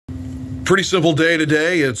Pretty simple day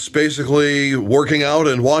today. It's basically working out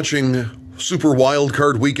and watching Super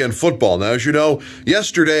Wildcard Weekend football. Now, as you know,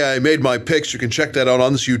 yesterday I made my picks. You can check that out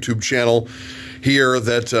on this YouTube channel here,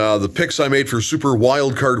 that the picks I made for Super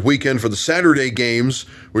Wildcard Weekend for the Saturday games,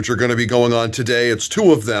 which are going to be going on today. It's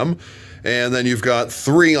 2 of them. And then you've got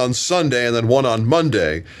 3 on Sunday and then 1 on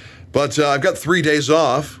Monday. But I've got 3 days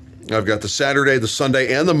off. I've got the Saturday, the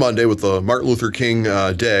Sunday, and the Monday with the Martin Luther King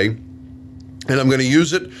Day. And I'm going to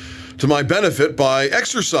use it to my benefit by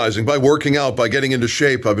exercising, by working out, by getting into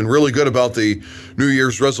shape. I've been really good about the New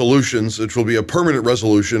Year's resolutions, which will be a permanent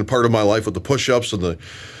resolution, part of my life, with the push-ups and the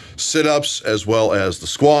sit-ups, as well as the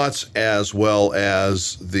squats, as well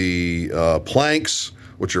as the planks,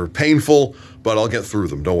 which are painful, but I'll get through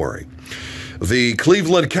them, don't worry. The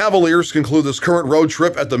Cleveland Cavaliers conclude this current road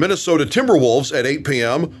trip at the Minnesota Timberwolves at 8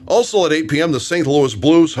 p.m. Also at 8 p.m., the St. Louis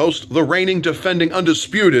Blues host the reigning, defending,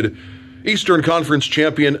 undisputed Eastern Conference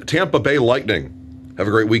champion Tampa Bay Lightning. Have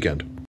a great weekend.